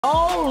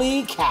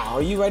Holy cow,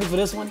 are you ready for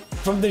this one?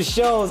 From the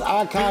show's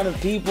Our Kind of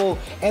People,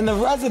 and the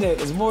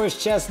resident is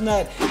Morris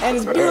Chestnut and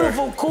his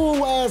beautiful,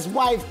 cool-ass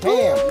wife,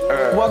 Pam.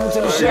 Welcome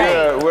to the show.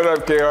 Yeah, what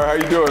up, KR? How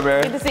you doing,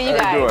 man? Good to see you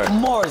guys.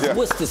 Morris,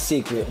 what's the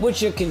secret?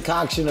 What's your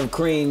concoction of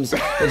creams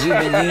that you've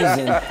been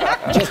using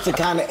just to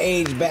kind of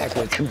age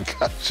backwards?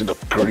 Concoction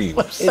of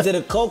creams. Is it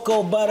a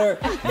cocoa butter,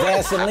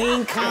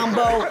 Vaseline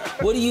combo?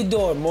 What are you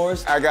doing,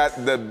 Morris? I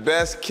got the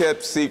best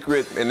kept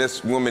secret in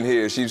this woman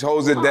here. She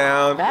holds it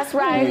down. That's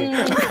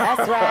right.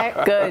 That's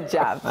right. Good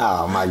job.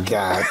 Oh, my God.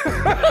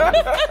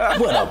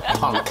 What a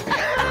punk.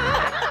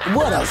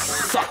 What a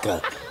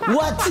sucker.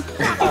 What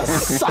a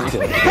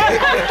sucker.